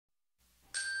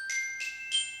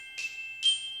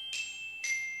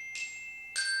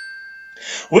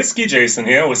WhiskyJason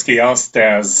hier, Whisky aus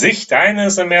der Sicht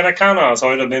eines Amerikaners.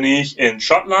 Heute bin ich in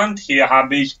Schottland. Hier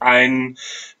habe ich ein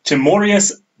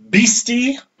Timorous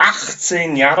Beastie,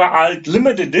 18 Jahre alt,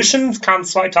 Limited Edition, kam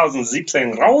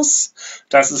 2017 raus.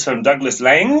 Das ist von Douglas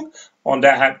Laing und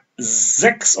der hat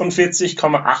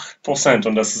 46,8%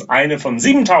 und das ist eine von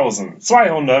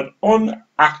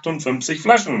 7.258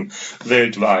 Flaschen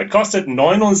weltweit. Kostet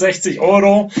 69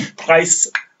 €,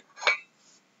 Preis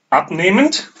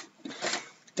abnehmend.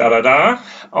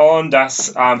 Und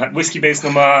das hat Whisky Base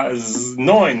Nummer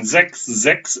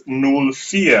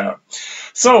 96604.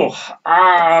 So,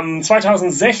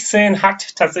 2016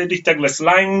 hat tatsächlich Douglas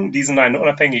Laing, die sind ein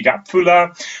unabhängiger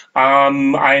Abfüller,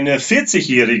 eine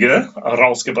 40-jährige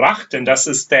rausgebracht, denn das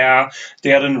ist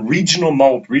deren Regional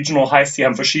Malt. Regional heißt, die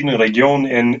haben verschiedene Regionen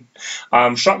in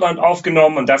Schottland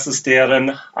aufgenommen und das ist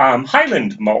deren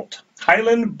Highland Malt.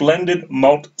 Highland Blended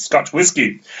Malt Scotch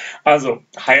Whisky. Also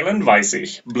Highland weiß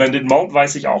ich, Blended Malt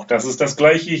weiß ich auch. Das ist das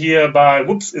gleiche hier bei,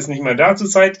 ist nicht mehr da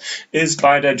zurzeit, ist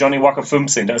bei der Johnnie Walker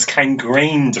 15. Da ist kein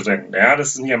Grain drin. Ja, das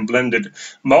ist nicht ein Blended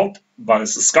Malt, weil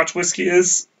es Scotch Whisky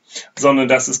ist, sondern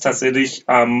das ist tatsächlich,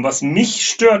 was mich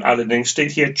stört allerdings, steht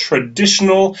hier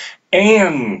Traditional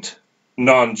and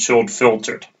Non-Chilled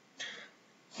Filtered.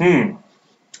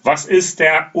 Was ist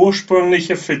der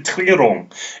ursprüngliche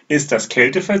Filtrierung? Ist das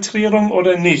Kältefiltrierung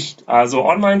oder nicht? Also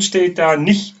online steht da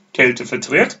nicht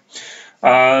kältefiltriert.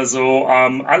 Also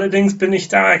allerdings bin ich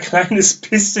da ein kleines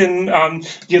bisschen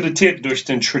irritiert durch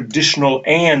den Traditional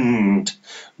and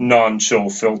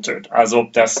Non-Chill Filtered. Also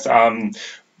ob das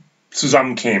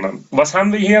zusammenkäme. Was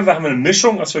haben wir hier? Wir haben eine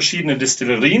Mischung aus verschiedenen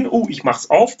Destillerien. Ich mache es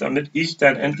auf, damit ich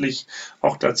dann endlich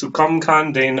auch dazu kommen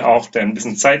kann, den auch dann ein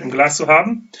bisschen Zeit im Glas zu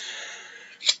haben.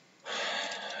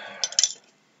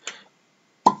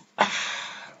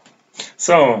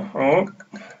 So,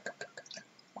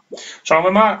 schauen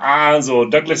wir mal. Also,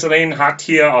 Douglas Laing hat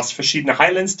hier aus verschiedenen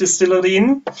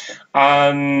Highlands-Destillerien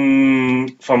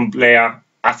von Blair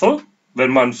Athol.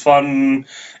 Wenn man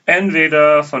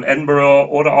entweder von Edinburgh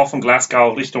oder auch von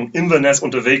Glasgow Richtung Inverness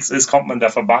unterwegs ist, kommt man da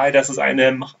vorbei. Das ist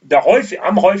eine der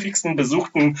am häufigsten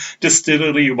besuchten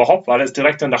Distillerie überhaupt, weil es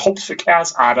direkt an der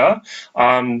Hauptverkehrsader.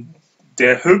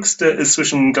 Der höchste ist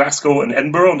zwischen Glasgow und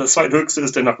Edinburgh und das zweithöchste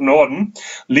ist der nach Norden.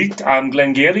 Liegt am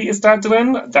Glen Garioch ist da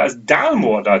drin, da ist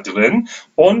Dalmore da drin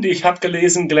und ich habe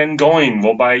gelesen Glengoyne,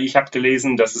 wobei ich habe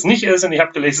gelesen, dass es nicht ist und ich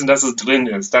habe gelesen, dass es drin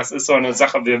ist. Das ist so eine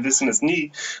Sache, wir wissen es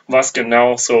nie, was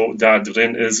genau so da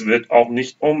drin ist, wird auch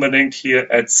nicht unbedingt hier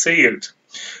erzählt.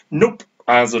 Nope.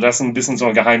 Also das ist ein bisschen so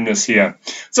ein Geheimnis hier.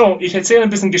 So, ich erzähle ein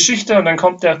bisschen Geschichte und dann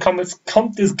kommt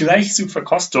es gleich zur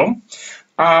Verkostung.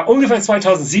 Ungefähr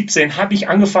 2017 habe ich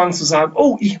angefangen zu sagen,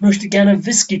 ich möchte gerne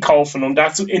Whisky kaufen, um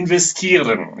da zu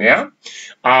investieren. Ja?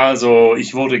 Also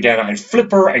ich wollte gerne ein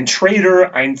Flipper, ein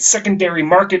Trader, ein Secondary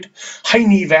Market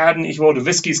Heini werden. Ich wollte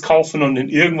Whiskys kaufen und dann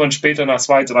irgendwann später nach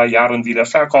 2-3 Jahren wieder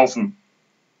verkaufen.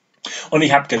 Und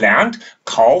ich habe gelernt,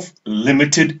 kauf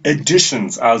Limited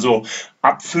Editions, also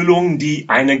Abfüllungen, die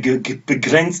eine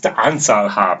begrenzte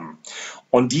Anzahl haben.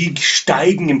 Und die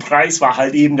steigen im Preis, war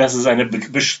halt eben, dass es eine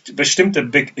bestimmte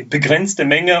begrenzte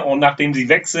Menge und nachdem sie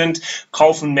weg sind,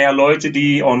 kaufen mehr Leute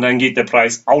die und dann geht der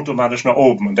Preis automatisch nach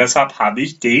oben. Und deshalb habe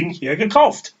ich den hier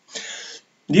gekauft.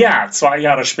 Ja, 2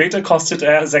 Jahre später kostet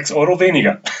er 6 €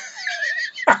 weniger.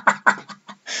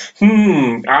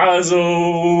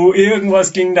 Also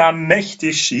irgendwas ging da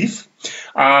mächtig schief.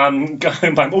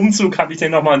 Beim Umzug habe ich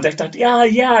den nochmal entdeckt, dachte,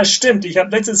 ja, stimmt, ich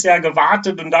habe letztes Jahr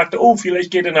gewartet und dachte,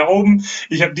 vielleicht geht er nach oben.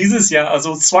 Ich habe dieses Jahr,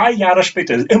 also 2 Jahre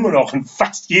später, immer noch in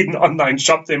fast jedem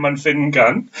Online-Shop, den man finden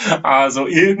kann. Also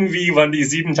irgendwie waren die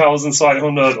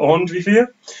 7.200 und wie viel?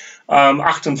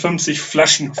 58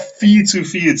 Flaschen viel zu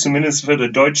viel, zumindest für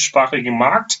den deutschsprachigen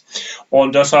Markt.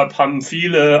 Und deshalb haben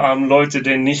viele Leute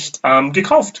den nicht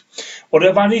gekauft.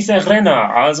 Oder war nicht der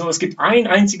Renner. Also es gibt ein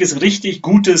einziges richtig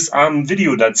gutes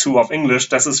Video dazu auf Englisch.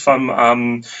 Das ist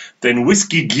von den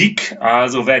Whisky Geek.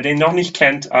 Also wer den noch nicht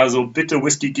kennt, also bitte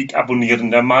Whisky Geek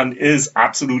abonnieren. Der Mann ist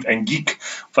absolut ein Geek,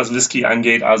 was Whisky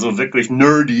angeht. Also wirklich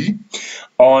nerdy.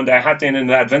 Und er hat den in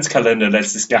der Adventskalender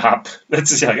letztes Jahr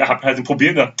gehabt, hat ihn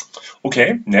probiert.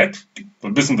 Okay, nett.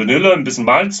 Ein bisschen Vanille, ein bisschen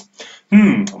Malz.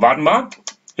 Warten mal.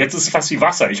 Jetzt ist es fast wie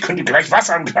Wasser. Ich könnte gleich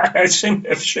Wasser am Glas. Es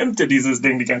schimmte dieses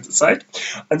Ding die ganze Zeit.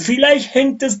 Und vielleicht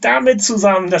hängt es damit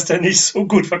zusammen, dass der nicht so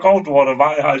gut verkauft wurde,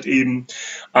 weil halt eben.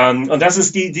 Und das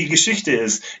ist die Geschichte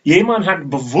ist. Jemand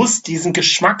hat bewusst diesen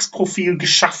Geschmacksprofil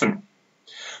geschaffen.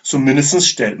 Zumindest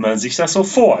stellt man sich das so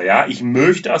vor, ja. Ich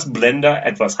möchte als Blender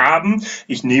etwas haben.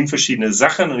 Ich nehme verschiedene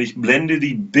Sachen und ich blende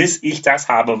die, bis ich das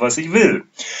habe, was ich will.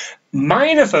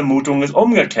 Meine Vermutung ist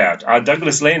umgekehrt.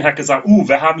 Douglas Laing hat gesagt,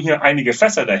 wir haben hier einige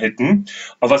Fässer da hinten.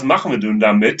 Aber was machen wir denn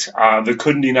damit? Wir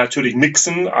können die natürlich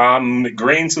mixen, mit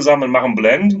Grain zusammen machen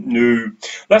Blend. Nö.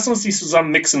 Lass uns die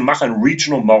zusammen mixen, machen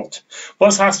Regional Malt.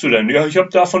 Was hast du denn? Ja, ich habe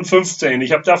davon 15,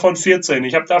 ich habe davon 14,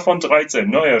 ich habe davon 13.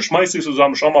 Naja, schmeiß die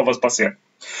zusammen, schau mal, was passiert.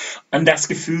 Und das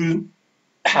Gefühl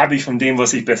habe ich von dem,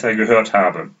 was ich bisher gehört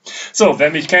habe. So, wer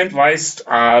mich kennt, weiß,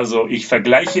 also ich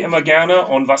vergleiche immer gerne.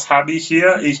 Und was habe ich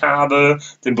hier? Ich habe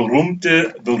den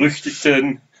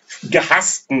berühmten,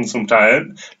 gehassten zum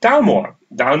Teil, Dalmore.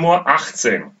 Dalmore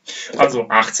 18. Also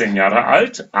 18 Jahre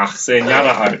alt, 18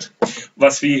 Jahre alt.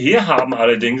 Was wir hier haben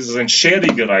allerdings, ist eine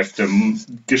sherry-gereifte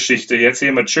Geschichte. Jetzt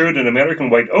hier matured in American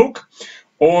White Oak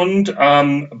und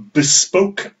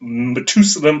Bespoke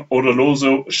Methusalem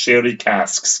Oloroso Sherry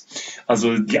Casks.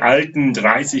 Also die alten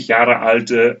 30 Jahre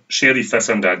alte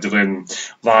Sherryfässern da drin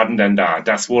waren dann da.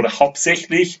 Das wurde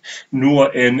hauptsächlich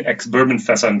nur in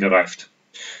Ex-Bourbon-Fässern gereift.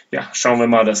 Ja, schauen wir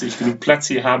mal, dass ich genug Platz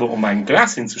hier habe, um mein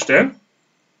Glas hinzustellen.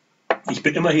 Ich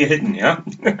bin immer hier hinten, ja.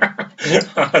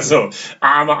 Also,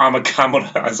 arme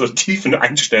Kamera, also tiefen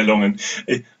Einstellungen.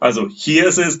 Also, hier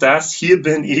ist es das, hier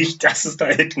bin ich, das ist da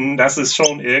hinten. Das ist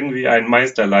schon irgendwie eine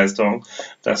Meisterleistung,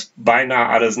 dass beinahe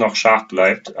alles noch scharf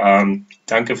bleibt.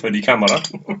 Danke für die Kamera.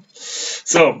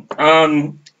 So,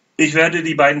 ich werde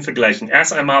die beiden vergleichen.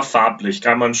 Erst einmal farblich,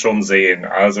 kann man schon sehen.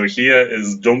 Also hier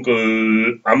ist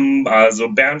dunkel, also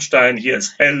Bernstein, hier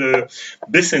ist helle,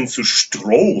 bis hin zu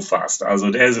Stroh fast. Also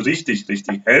der ist richtig,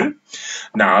 richtig hell.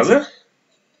 Nase.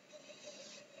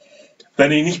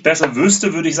 Wenn ich nicht besser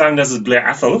wüsste, würde ich sagen, das ist Blair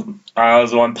Athol.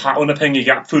 Also ein paar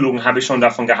unabhängige Abfüllungen habe ich schon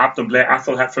davon gehabt. Und Blair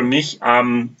Athol hat für mich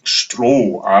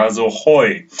Stroh, also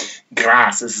Heu,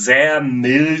 Gras, ist sehr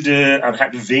milde und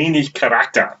hat wenig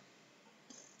Charakter.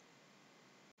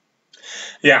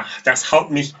 Ja, das haut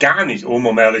mich gar nicht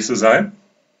um ehrlich zu sein.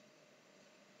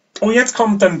 Oh, jetzt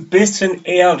kommt ein bisschen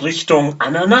eher Richtung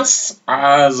Ananas.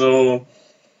 Also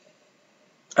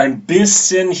ein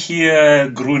bisschen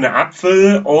hier grüne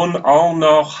Apfel und auch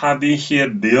noch habe ich hier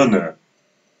Birne.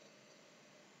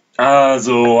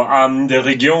 Also der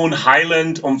Region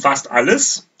Highland umfasst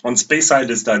alles und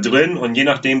Speyside ist da drin und je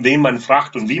nachdem, wen man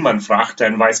fragt und wie man fragt,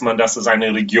 dann weiß man, dass es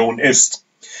eine Region ist.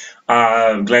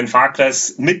 Glen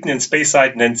Farclas mitten in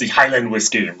Speyside nennt sich Highland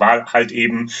Whisky, weil halt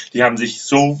eben, die haben sich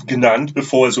so genannt,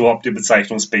 bevor es überhaupt die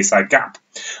Bezeichnung Speyside gab.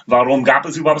 Warum gab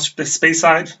es überhaupt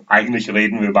Speyside? Eigentlich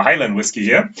reden wir über Highland Whisky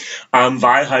hier,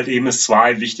 weil halt eben es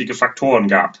zwei wichtige Faktoren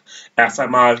gab. Erst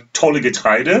einmal tolle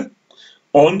Getreide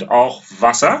und auch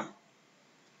Wasser.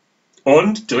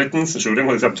 Und drittens,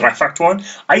 Entschuldigung, ich habe 3 Faktoren,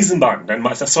 Eisenbahn, denn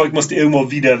das Zeug musste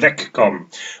irgendwo wieder wegkommen.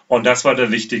 Und das war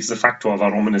der wichtigste Faktor,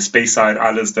 warum in der Speyside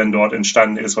alles denn dort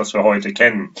entstanden ist, was wir heute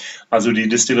kennen. Also die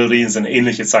Destillerien sind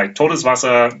ähnliche Zeit. Totes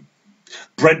Wasser,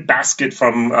 Bread Basket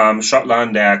von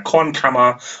Schottland, der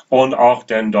Kornkammer und auch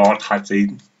denn dort hat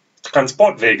sie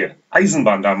Transportwege,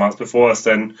 Eisenbahn damals, bevor es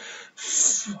dann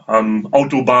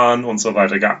Autobahn und so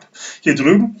weiter gab. Hier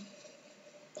drüben.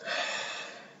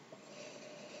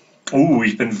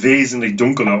 Ich bin wesentlich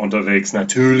dunkler unterwegs.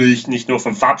 Natürlich nicht nur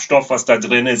vom Farbstoff, was da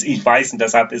drin ist. Ich weiß, und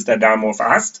deshalb ist der Dalmore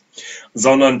fast.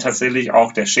 Sondern tatsächlich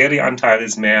auch der Sherry-Anteil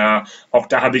ist mehr. Auch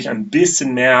da habe ich ein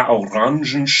bisschen mehr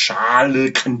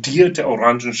Orangenschale, kandierte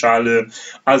Orangenschale.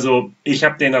 Also ich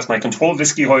habe den als mein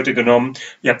Control-Whisky heute genommen.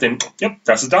 Ich habe den, ja,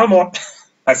 das ist Dalmore.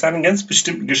 Es hat einen ganz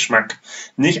bestimmten Geschmack.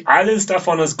 Nicht alles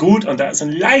davon ist gut und da ist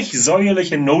eine leicht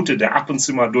säuerliche Note, der ab und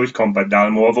zu mal durchkommt bei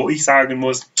Dalmore, wo ich sagen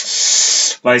muss,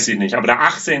 weiß ich nicht. Aber der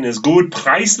 18 ist gut.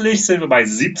 Preislich sind wir bei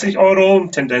 70 Euro.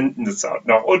 Tendenzen ist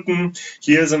nach unten.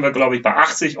 Hier sind wir, glaube ich, bei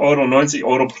 80 Euro, 90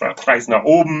 Euro Preis nach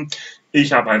oben.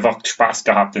 Ich habe einfach Spaß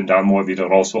gehabt, den Dalmore wieder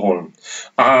rauszuholen.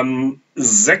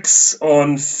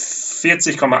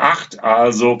 46,8,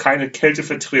 also keine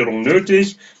Kälteverträgung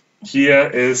nötig.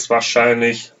 Hier ist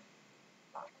wahrscheinlich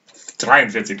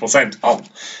 43%. Auch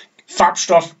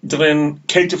Farbstoff drin,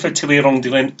 Kältevertrierung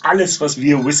drin, alles, was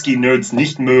wir Whisky-Nerds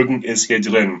nicht mögen, ist hier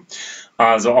drin.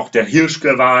 Also auch der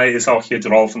Hirschgeweih ist auch hier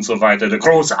drauf und so weiter. Der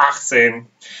große 18.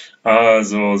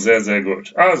 Also sehr, sehr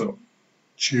gut. Also,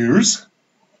 cheers.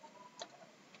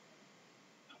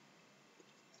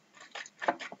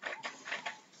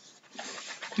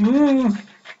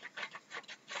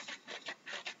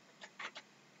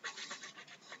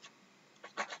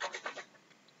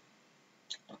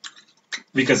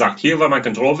 Wie gesagt, hier war mein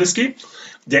Control Whisky.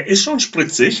 Der ist schon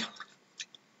spritzig.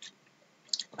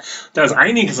 Da ist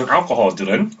einiges an Alkohol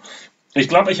drin. Ich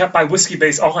glaube, ich habe bei Whisky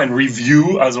Base auch ein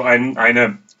Review, also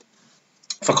eine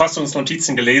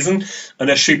Verkostungsnotizen gelesen. Und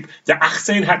er schrieb, der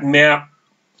 18 hat mehr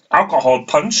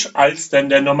Alkohol-Punch als denn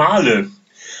der normale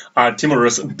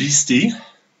Timorous Beastie.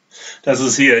 Das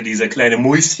ist hier diese kleine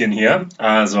Mäuschen hier.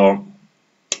 Also,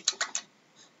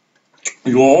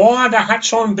 ja, da hat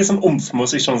schon ein bisschen Umf,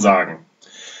 muss ich schon sagen.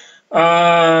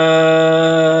 Proudly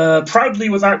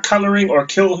without coloring or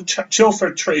chill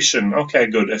filtration. Okay,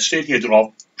 gut, es steht hier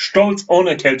drauf. Stolz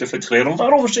ohne Kälteverklärung.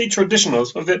 Warum steht traditional?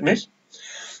 Das verwirrt mich.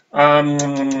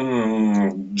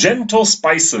 Gentle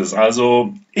Spices,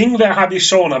 also Ingwer habe ich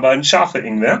schon, aber ein scharfer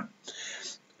Ingwer.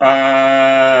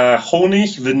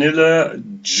 Honig, Vanille,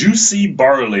 Juicy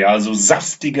Barley, also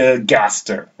saftige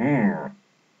Gerste.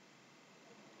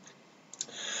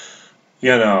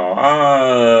 Genau,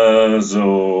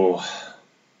 also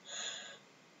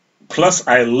plus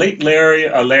a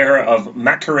layer of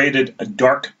macerated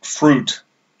dark fruit.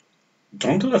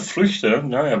 Dunkle Früchte?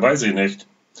 Naja, weiß ich nicht.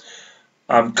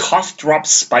 Cough Drop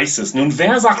Spices. Nun,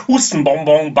 wer sagt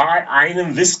Hustenbonbon bei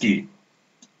einem Whisky?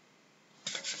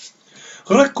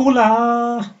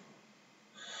 Rucola.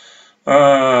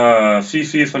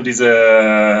 Viel von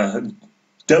dieser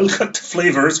Delicate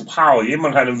Flavors. Wow,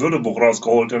 jemand hat ein Wörterbuch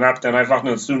rausgeholt und hat dann einfach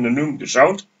ein Synonym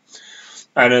geschaut.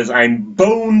 Das ist ein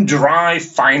Bone Dry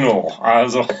Final.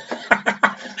 Also,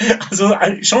 also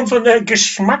schon von der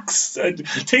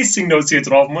Tasting Notes hier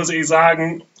drauf muss ich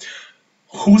sagen,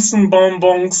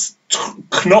 Hustenbonbons,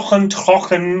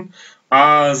 knochentrocken.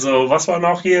 Also, was war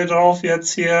noch hier drauf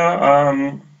jetzt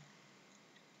hier?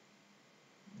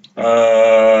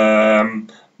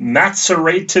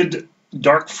 Macerated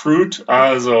Dark Fruit.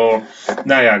 Also,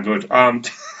 naja, gut.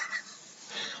 Haut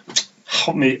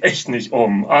mich echt nicht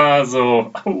um.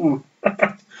 Also,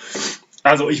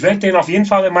 also ich werde den auf jeden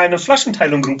Fall in meine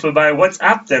Flaschenteilung-Gruppe bei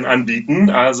WhatsApp dann anbieten.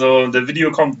 Also, das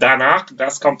Video kommt danach.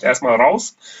 Das kommt erstmal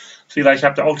raus. Vielleicht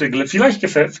habt ihr auch, vielleicht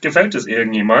gefällt es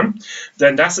irgendjemand,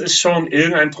 denn das ist schon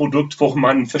irgendein Produkt, wo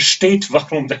man versteht,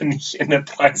 warum der nicht in den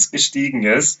Preis gestiegen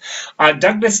ist.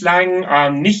 Douglas Laing,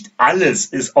 nicht alles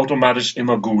ist automatisch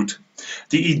immer gut.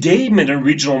 Die Idee mit den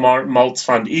Regional Malts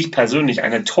fand ich persönlich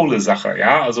eine tolle Sache,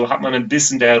 ja, also hat man ein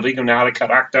bisschen der regionale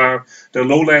Charakter. Der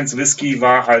Lowlands Whisky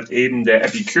war halt eben der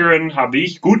Epicurean, habe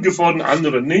ich gut gefunden,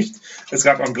 andere nicht. Es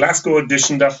gab auch Glasgow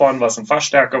Edition davon, was ein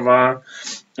Fassstärker war.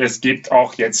 Es gibt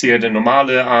auch jetzt hier den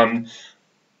normale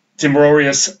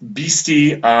Timorous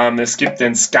Beastie. Es gibt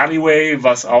den Scallyway,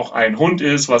 was auch ein Hund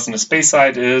ist, was eine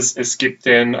Speyside ist. Es gibt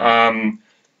den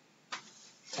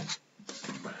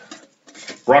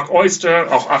Rock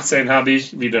Oyster, auch 18 habe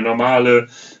ich, wie der normale.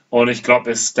 Und ich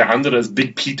glaube, der andere ist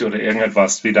Big Pete oder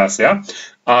irgendetwas wie das, ja.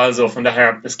 Also von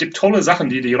daher, es gibt tolle Sachen,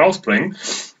 die rausbringen.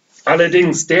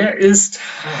 Allerdings, der ist...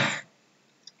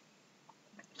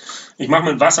 Ich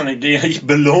mache mit Wasser eine Idee. Ich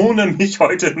belohne mich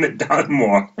heute mit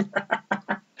Dalmore.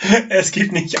 Es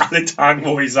gibt nicht alle Tage,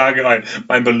 wo ich sage,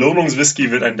 mein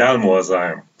Belohnungswhisky wird ein Dalmore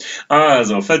sein.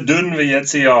 Also verdünnen wir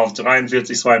jetzt hier auf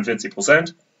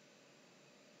 43-42%.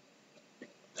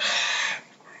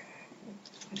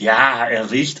 Ja,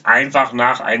 er riecht einfach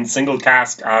nach einem Single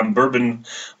Cask Bourbon,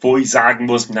 wo ich sagen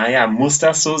muss, naja, muss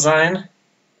das so sein?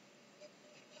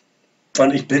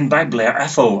 Und ich bin bei Blair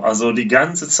Athol, also die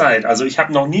ganze Zeit. Also ich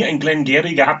habe noch nie einen Glen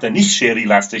Garioch gehabt, der nicht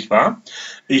Sherry-lastig war.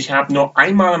 Ich habe nur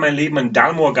einmal in meinem Leben einen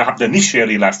Dalmore gehabt, der nicht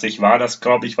Sherry-lastig war. Das,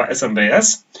 glaube ich, war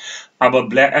SMBS. Aber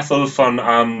Blair Athol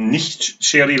von nicht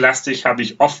Sherry-lastig habe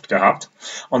ich oft gehabt.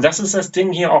 Und das ist das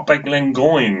Ding hier auch bei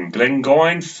Glengoyne.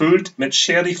 Glengoyne füllt mit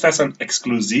Sherry-Fässern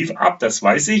exklusiv ab, das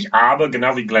weiß ich. Aber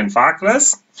genau wie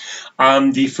Glenfarclas,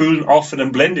 die füllen auch für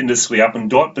den Blendindustrie ab und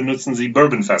dort benutzen sie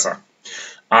Bourbonfässer.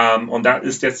 Und da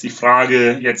ist jetzt die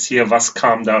Frage jetzt hier, was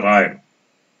kam da rein?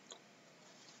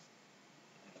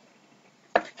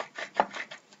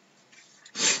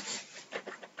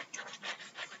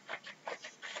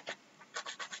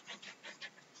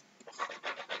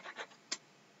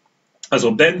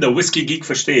 Also Ben, der Whisky Geek,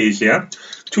 verstehe ich, ja.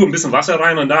 Tue ein bisschen Wasser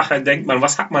rein und nachher denkt man,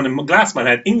 was hat man im Glas? Man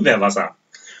hat Ingwerwasser.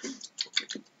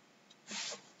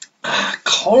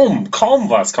 Kaum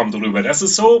was kommt drüber. Das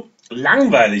ist so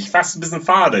langweilig, fast ein bisschen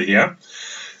fade hier.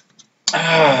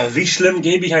 Wie schlimm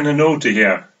gebe ich eine Note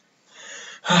hier?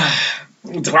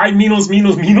 3 minus.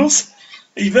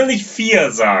 Ich will nicht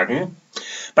 4 sagen.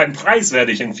 Beim Preis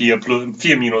werde ich ein 4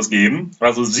 minus geben.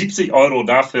 Also 70 €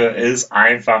 dafür ist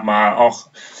einfach mal auch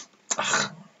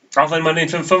wenn man den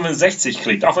für 65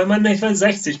 kriegt, auch wenn man den für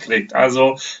 60 kriegt,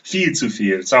 also viel zu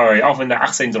viel, sorry, auch wenn da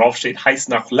 18 draufsteht, heißt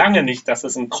noch lange nicht, dass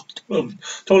es ein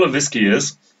toller Whisky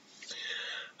ist.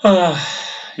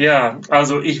 Ja,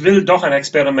 also ich will doch ein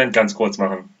Experiment ganz kurz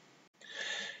machen.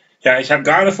 Ja, ich habe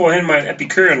gerade vorhin meinen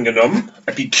Epicurean genommen,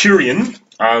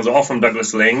 also auch von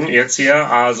Douglas Laing jetzt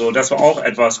hier, also das war auch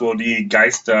etwas, wo die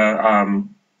Geister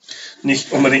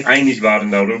nicht unbedingt einig waren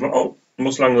darüber. Oh,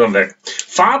 muss langsam weg.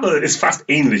 Farbe ist fast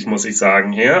ähnlich, muss ich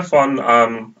sagen, hier von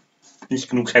nicht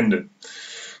genug Hände.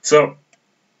 So.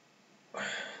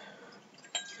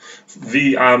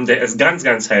 Der ist ganz,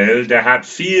 ganz hell. Der hat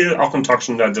viel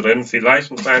Ochentoxin da drin.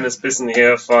 Vielleicht ein kleines bisschen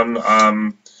hier von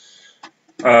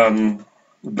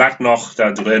Blatt noch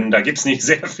da drin. Da gibt es nicht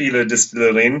sehr viele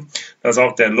Destillerien. Das ist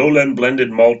auch der Lowland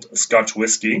Blended Malt Scotch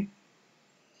Whisky.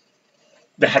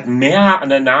 Der hat mehr an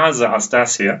der Nase als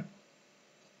das hier.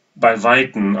 Bei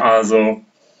Weitem. Also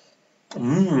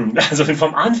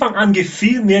vom Anfang an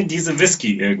gefiel mir diese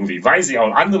Whisky irgendwie. Weiß ich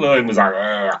auch, andere irgendwie sagen,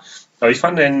 aber ich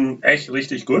fand den echt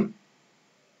richtig gut.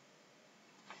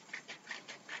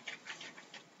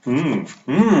 Wow.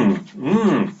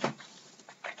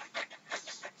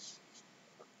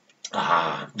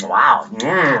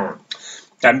 Der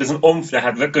hat ein bisschen Umf, der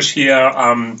hat wirklich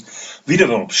hier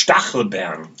wiederum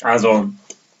Stachelbeeren. Also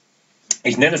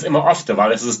ich nenne es immer öfter,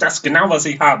 weil es ist das genau, was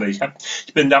ich habe. Ich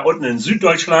bin da unten in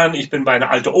Süddeutschland, ich bin bei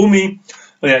einer alten Omi,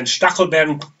 und er hat eine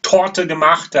Stachelbeeren-Torte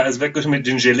gemacht. Da ist wirklich mit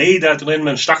dem Gelee da drin,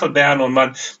 mit Stachelbeeren und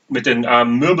man mit den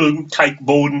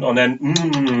Mürbeteigboden und dann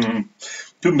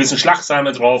tut ein bisschen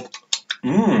Schlagsahne drauf.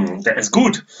 Der ist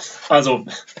gut. Also,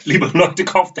 liebe Leute,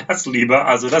 kauft das lieber.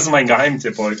 Also, das ist mein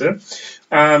Geheimtipp heute.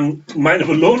 Meine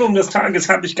Belohnung des Tages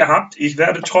habe ich gehabt. Ich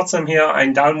werde trotzdem hier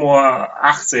ein Dalmore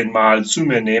 18 mal zu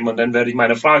mir nehmen und dann werde ich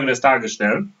meine Frage des Tages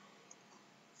stellen.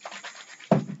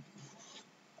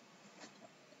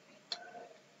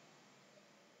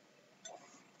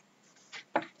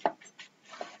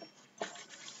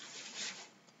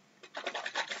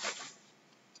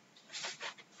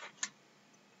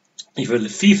 Ich würde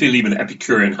viel, viel lieber einen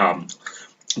Epicurean haben.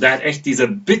 Der hat echt dieser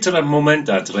bittere Moment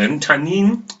da drin.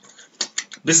 Tannin,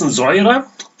 bisschen Säure,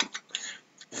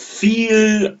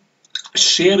 viel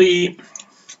Sherry,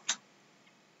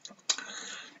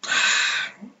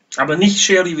 aber nicht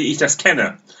Sherry, wie ich das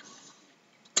kenne.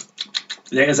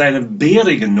 Der ist eine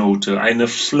beerige Note, eine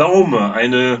Pflaume,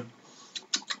 eine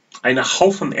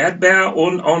Haufen Erdbeer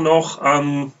und auch noch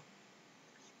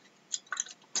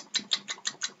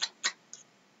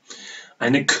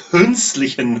eine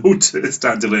künstliche Note ist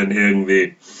da drin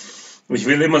irgendwie. Ich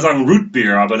will immer sagen Root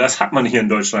Beer, aber das hat man hier in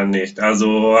Deutschland nicht.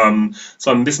 Also so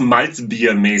ein bisschen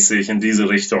Malzbier-mäßig in diese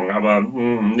Richtung, aber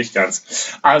nicht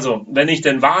ganz. Also, wenn ich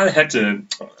denn Wahl hätte,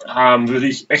 würde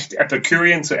ich echt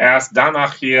Epicurean zuerst,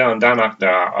 danach hier und danach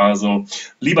da. Also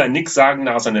lieber nichts sagen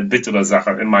als eine bittere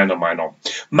Sache, in meiner Meinung.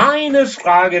 Meine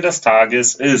Frage des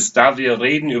Tages ist, da wir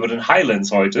reden über den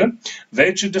Highlands heute,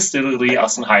 welche Distillerie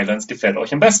aus den Highlands gefällt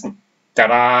euch am besten?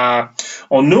 Tada!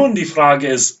 Und nun die Frage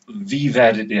ist, wie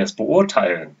werdet ihr es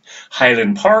beurteilen?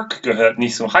 Highland Park gehört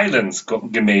nicht zu Highlands,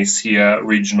 gemäß hier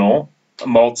Regional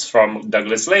Malts from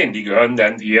Douglas Laing. Die gehören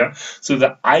dann hier zu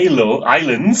den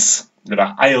Islands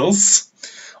oder Isles.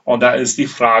 Und da ist die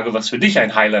Frage, was für dich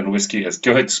ein Highland Whisky ist.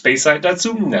 Gehört Speyside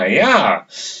dazu? Naja,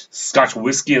 Scotch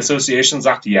Whisky Association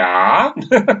sagt ja,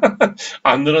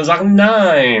 andere sagen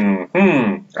nein.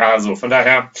 Also von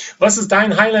daher, was ist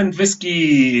dein Highland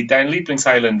Whisky, dein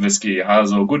Lieblings-Highland Whisky?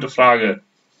 Also gute Frage.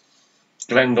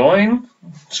 Glengoyne,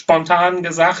 spontan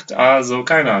gesagt, also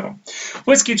keine Ahnung.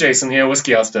 WhiskyJason hier,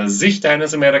 Whisky aus der Sicht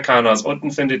eines Amerikaners.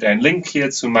 Unten findet ihr einen Link hier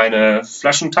zu meinen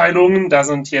Flaschenteilungen. Da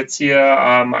sind jetzt hier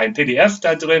ein PDF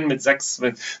da drin mit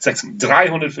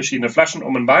 300 verschiedene Flaschen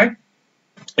um und bei.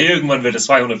 Irgendwann wird es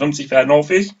 250 werden,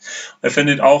 hoffe ich. Ihr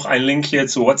findet auch einen Link hier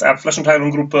zur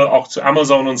WhatsApp-Flaschenteilung-Gruppe, auch zu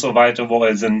Amazon und so weiter, wo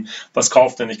ihr was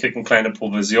kauft, denn ich kriege eine kleine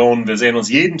Provision. Wir sehen uns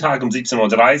jeden Tag um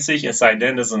 17:30 Uhr, es sei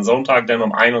denn, es ist ein Sonntag, denn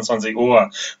um 21 Uhr.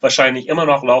 Wahrscheinlich immer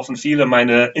noch laufen viele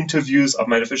meine Interviews auf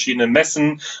meine verschiedenen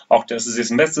Messen. Auch das ist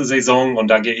jetzt Messesaison und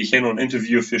da gehe ich hin und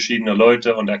interview verschiedene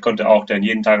Leute und da könnt ihr auch dann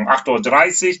jeden Tag um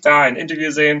 8:30 Uhr da ein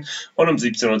Interview sehen und um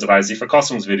 17:30 Uhr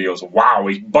Verkostungsvideos. Wow,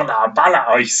 ich baller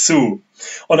euch zu.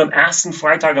 Und am ersten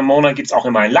Freitag im Monat gibt es auch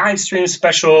immer ein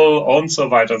Livestream-Special und so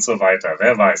weiter und so weiter.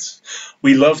 Wer weiß.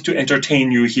 We love to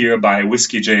entertain you here by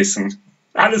WhiskyJason.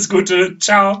 Alles Gute.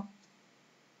 Ciao.